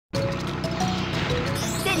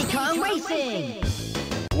Kong Racing!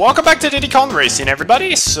 Welcome back to Diddy Kong Racing,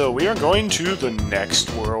 everybody! So we are going to the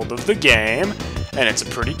next world of the game, and it's a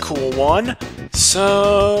pretty cool one.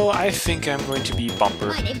 So I think I'm going to be Bumper.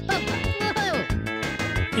 My name's Bumper.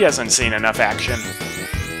 Woohoo! He hasn't seen enough action.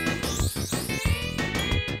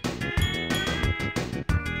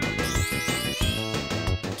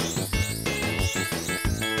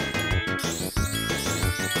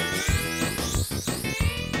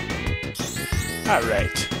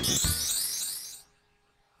 Alright.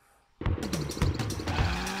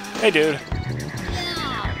 Hey, dude.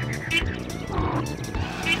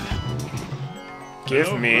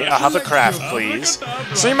 Give me a hovercraft, please.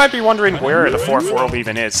 So you might be wondering where the fourth world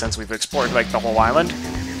even is, since we've explored, like, the whole island.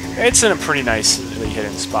 It's in a pretty nicely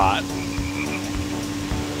hidden spot.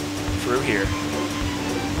 Through here.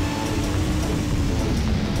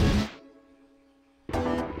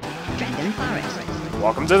 Dragon Forest.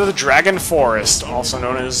 Welcome to the Dragon Forest, also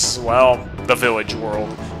known as, well, the Village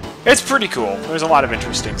World. It's pretty cool. There's a lot of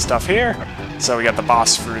interesting stuff here. So we got the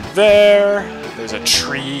boss fruit there. There's a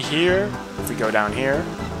tree here. If we go down here,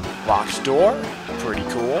 locked door. Pretty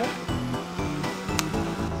cool.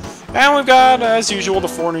 And we've got, as usual, the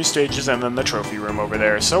 4 new stages and then the trophy room over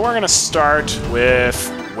there. So we're going to start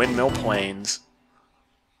with Windmill Plains.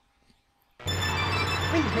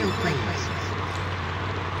 Windmill Plains.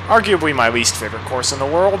 Arguably my least favorite course in the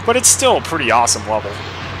world, but it's still a pretty awesome level.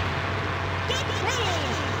 Get ready!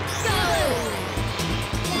 Go!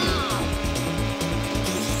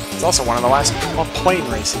 It's also one of the last plane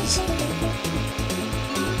races.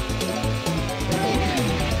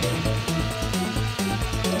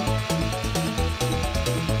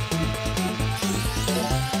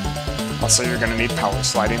 Also, you're going to need power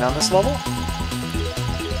sliding on this level.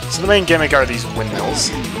 So the main gimmick are these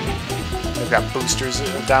windmills. They've got boosters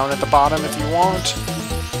down at the bottom if you want.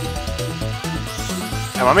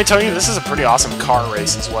 And let me tell you, this is a pretty awesome car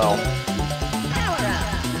race as well. Power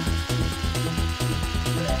up!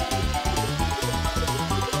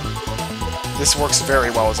 This works very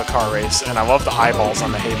well as a car race, and I love the eyeballs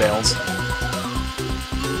on the hay bales.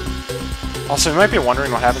 Also, you might be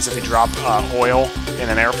wondering what happens if you drop oil in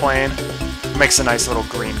an airplane. It makes a nice little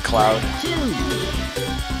green cloud.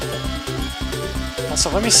 Also,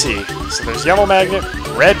 let me see. So there's yellow magnet,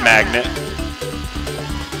 red magnet.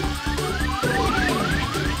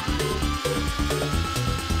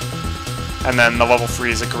 And then the level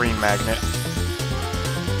 3 is a green magnet.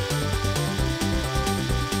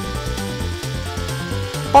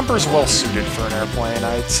 Bumper's well suited for an airplane,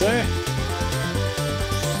 I'd say.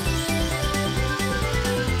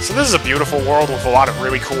 So this is a beautiful world with a lot of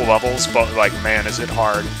really cool levels, but like, man, is it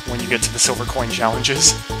hard when you get to the silver coin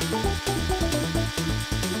challenges.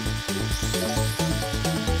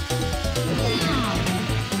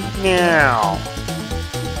 Now.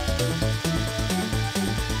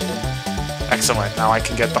 Excellent. Now I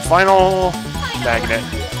can get the final magnet.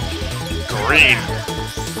 Green.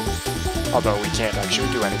 Although we can't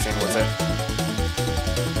actually do anything with it.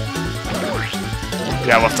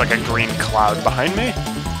 Yeah, it looks like a green cloud behind me.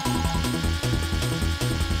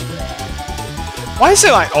 Why is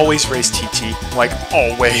it I always race TT? Like,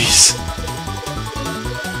 always.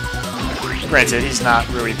 Granted, he's not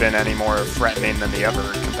really been any more threatening than the other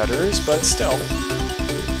competitors, but still.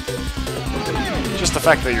 Just the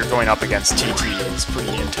fact that you're going up against TT is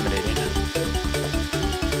pretty intimidating.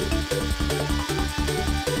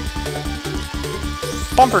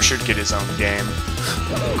 Bumper should get his own game.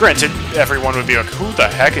 Granted, everyone would be like, who the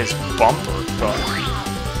heck is Bumper? But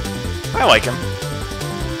I like him.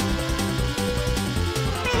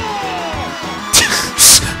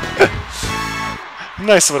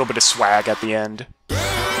 Nice little bit of swag at the end.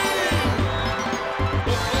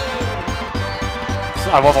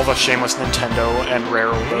 I love all the shameless Nintendo and Rare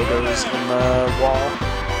logos in the wall.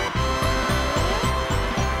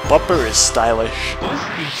 Bumper is stylish.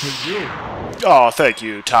 Oh, thank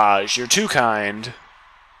you, Taj. You're too kind.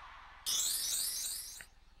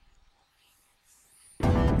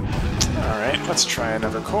 Alright, let's try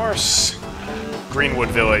another course. Greenwood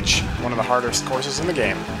Village, one of the hardest courses in the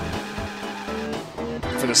game.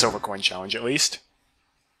 For the Silver Coin Challenge, at least.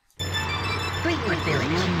 Greenwood Village.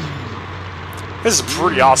 This is a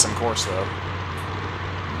pretty awesome course, though.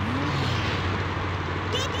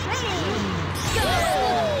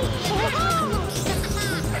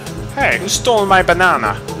 Hey, who stole my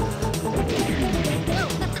banana?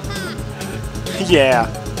 Yeah.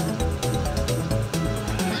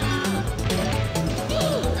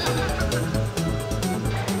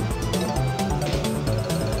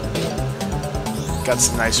 Got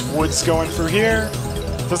some nice woods going through here.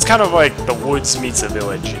 So it's kind of like the woods meets a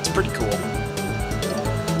village. It's pretty cool.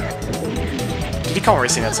 Diddy Kong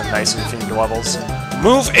Racing has some nicer themed levels.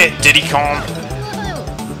 Move it, Diddy Kong!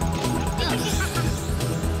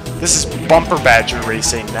 This is Bumper Badger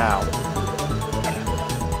Racing now.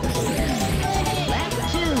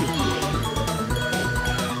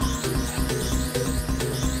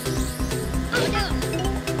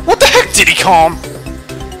 What the heck, Diddy Kong?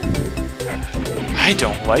 I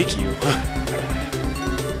don't like you.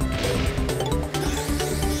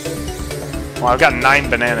 Well, I've got 9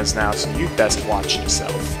 bananas now, so you'd best watch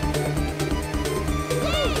yourself.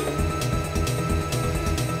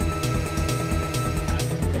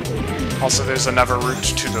 Also, there's another route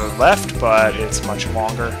to the left, but it's much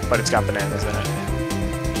longer, but it's got bananas in it.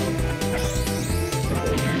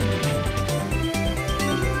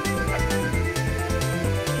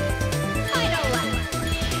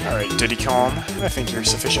 Alright, Diddy Kong, I think you're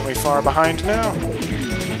sufficiently far behind now.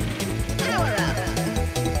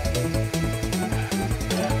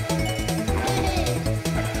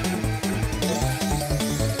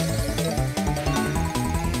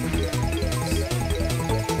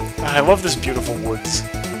 I love this beautiful woods.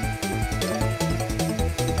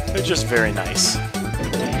 They're just very nice.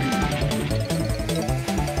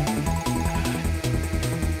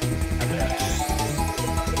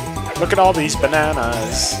 Look at all these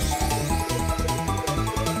bananas.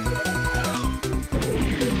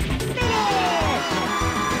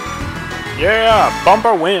 Yeah,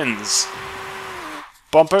 Bumper wins.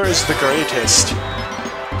 Bumper is the greatest.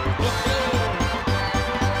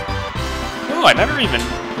 Oh, I never even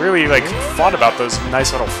really, like, thought about those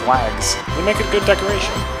nice little flags. They make a good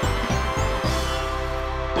decoration.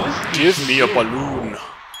 Give me a balloon.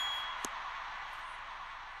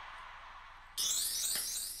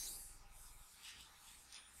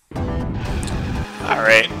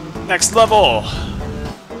 Alright, next level.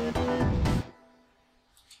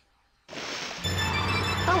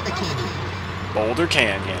 Boulder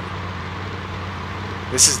Canyon.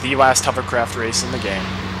 This is the last hovercraft race in the game.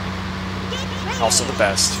 Also the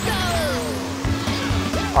best.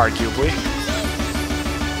 Arguably.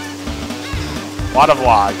 A lot of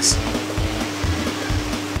logs.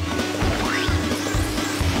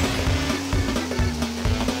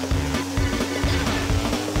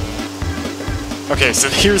 Okay, so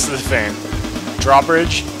here's the thing.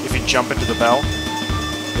 Drawbridge, if you jump into the bell,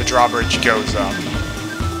 the drawbridge goes up.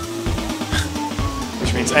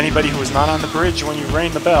 Which means anybody who is not on the bridge when you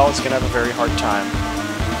ring the bell is going to have a very hard time.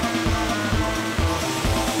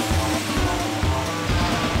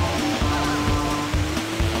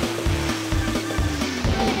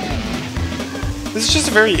 This is just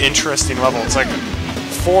a very interesting level. It's like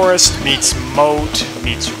forest meets moat,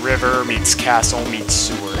 meets river, meets castle, meets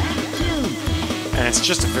sewer. And it's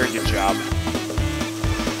just a very good job.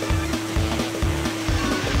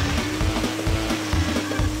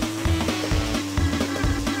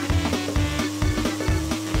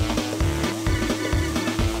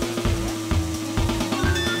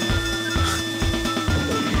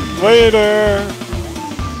 Later!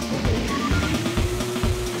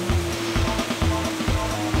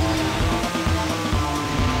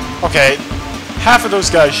 Okay, half of those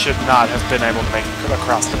guys should not have been able to make it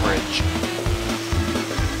across the bridge.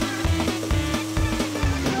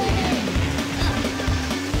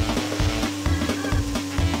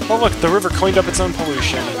 Oh look, the river cleaned up its own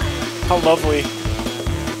pollution. How lovely.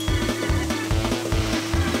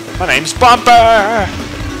 My name's Bumper!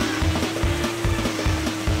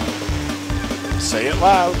 Say it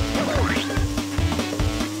loud.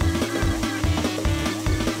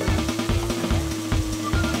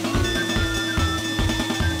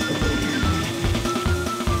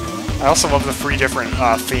 I also love the 3 different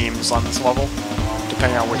themes on this level,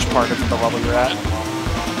 depending on which part of the level you're at.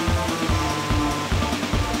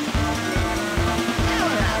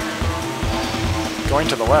 Going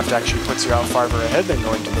to the left actually puts you out farther ahead than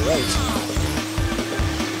going to the right.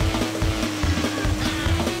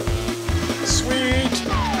 Sweet!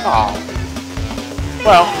 Oh.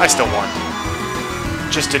 Well, I still won.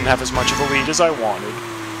 Just didn't have as much of a lead as I wanted.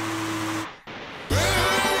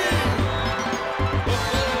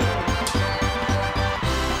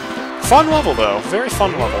 Fun level, though. Very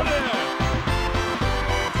fun level.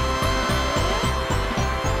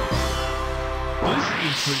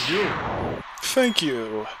 This is for you. Thank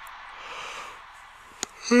you.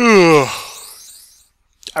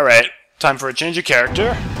 Alright, time for a change of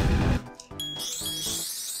character.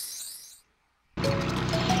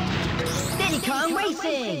 Diddy Kong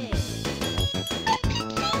Racing!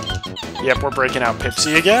 Yep, we're breaking out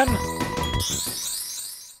Pipsy again.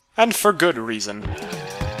 And for good reason.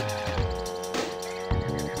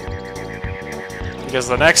 Because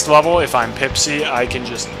the next level, if I'm Pipsy, I can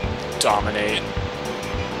just dominate.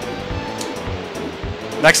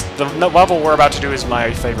 Next, the level we're about to do is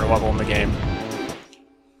my favorite level in the game.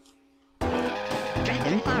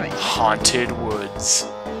 Dragon Forest. Haunted Woods.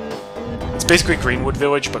 It's basically Greenwood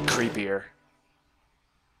Village, but creepier.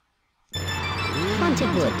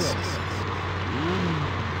 Haunted Woods.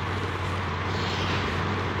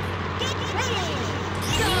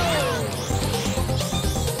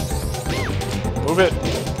 Move it.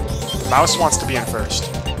 Mouse wants to be in first.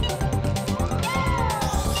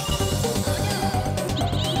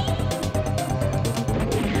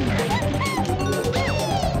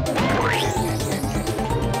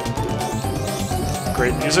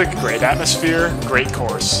 Great music, great atmosphere, great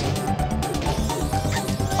course.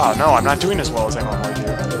 Oh no, I'm not doing as well as I normally do.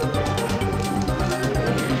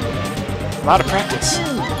 I'm out of practice.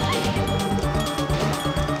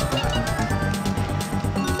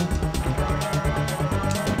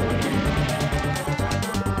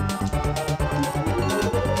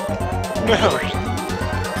 No.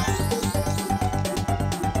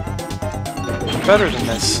 I'm better than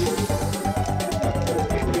this.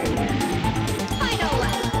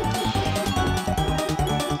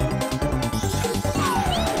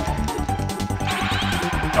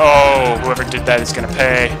 Oh, whoever did that is gonna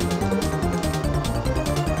pay.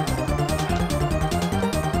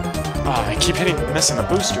 Oh, I keep missing the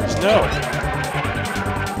boosters. No.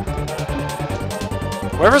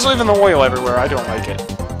 Whoever's leaving the oil everywhere, I don't like it.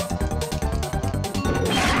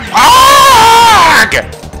 Arg!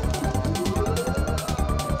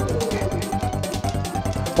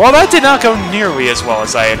 Well, that did not go nearly as well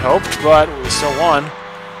as I had hoped, but we still won.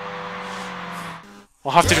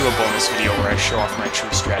 I'll have to do a bonus video where I show off my true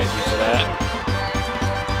strategy for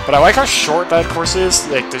that. But I like how short that course is.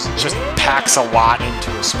 Like, it just packs a lot into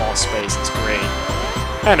a small space. It's great.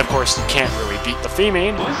 And of course, you can't really beat the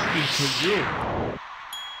female.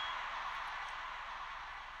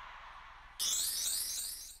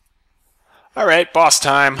 Alright, boss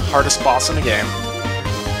time. Hardest boss in the game.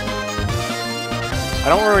 I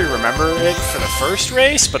don't really remember it for the first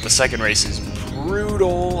race, but the second race is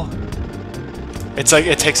brutal. It's like,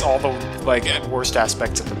 it takes all the, like, worst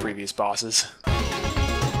aspects of the previous bosses.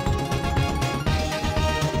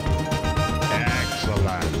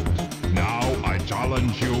 Excellent. Now I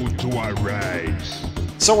challenge you to a race.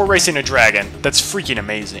 So we're racing a dragon. That's freaking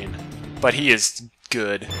amazing. But he is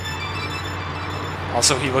good.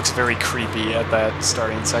 Also, he looks very creepy at that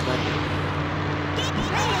starting segment.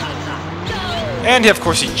 And, of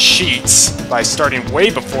course, he cheats by starting way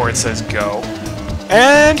before it says go.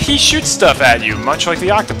 And he shoots stuff at you, much like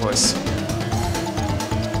the octopus.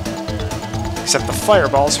 Except the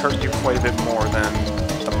fireballs hurt you quite a bit more than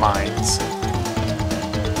the mines.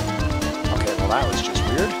 Okay, well that was just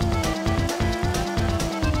weird.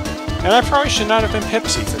 And I probably should not have been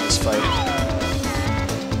Pepsi for this fight.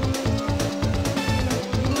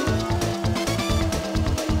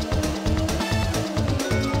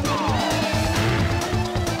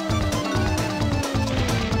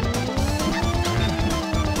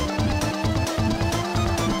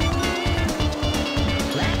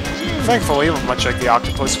 Thankfully, much like the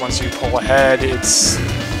octopus, once you pull ahead, it's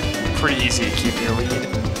pretty easy to keep your lead.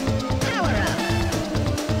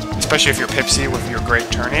 Especially if you're Pipsy with your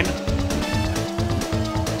great turning.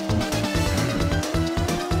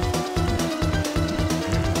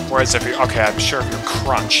 Whereas if you're, okay, I'm sure if you're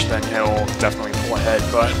Crunch, then he'll definitely pull ahead,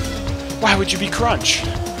 but why would you be Crunch?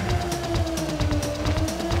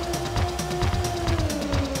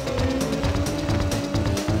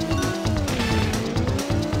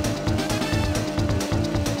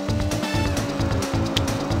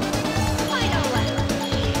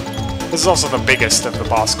 This is also the biggest of the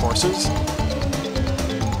boss courses.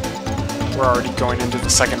 We're already going into the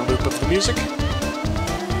second loop of the music.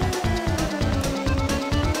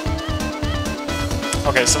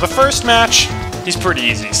 Okay, so the first match, he's pretty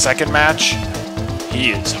easy. Second match,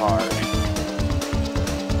 he is hard.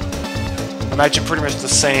 Imagine pretty much the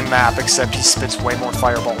same map, except he spits way more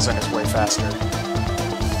fireballs and is way faster.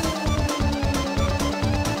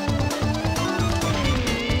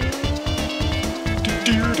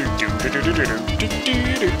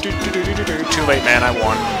 Too late, man, I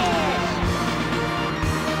won.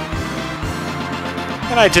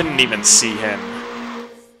 And I didn't even see him.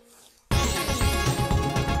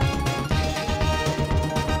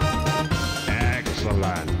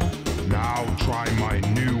 Excellent. Now try my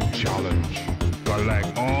new challenge.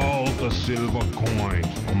 Collect all the silver coins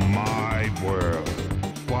from my world.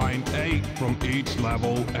 Find 8 from each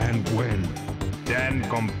level and win. Then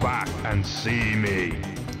come back and see me.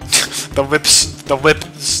 The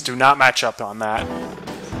lips do not match up on that.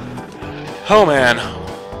 Oh man.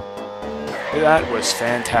 That was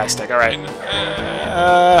fantastic. Alright.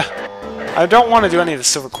 I don't want to do any of the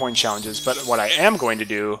silver coin challenges, but what I am going to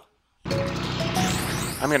do...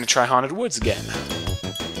 I'm going to try Haunted Woods again.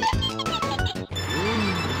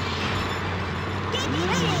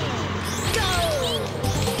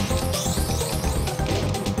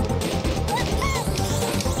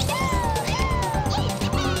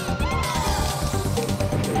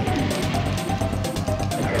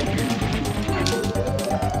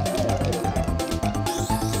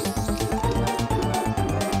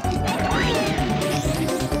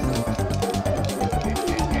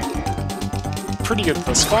 Pretty good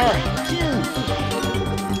thus far.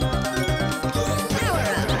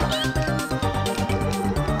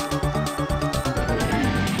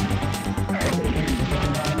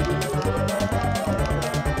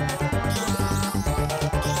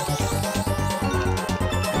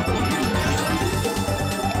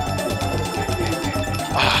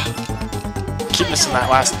 Keep missing that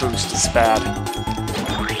last boost is bad.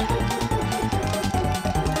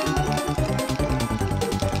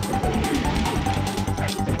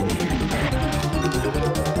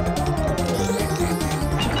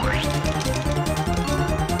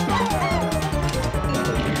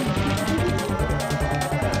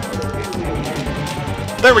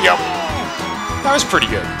 There we go. That was pretty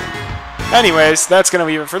good. Anyways, that's going to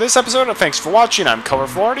leave it for this episode. Thanks for watching. I'm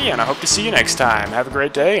Colorful Arty, and I hope to see you next time. Have a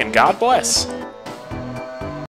great day, and God bless.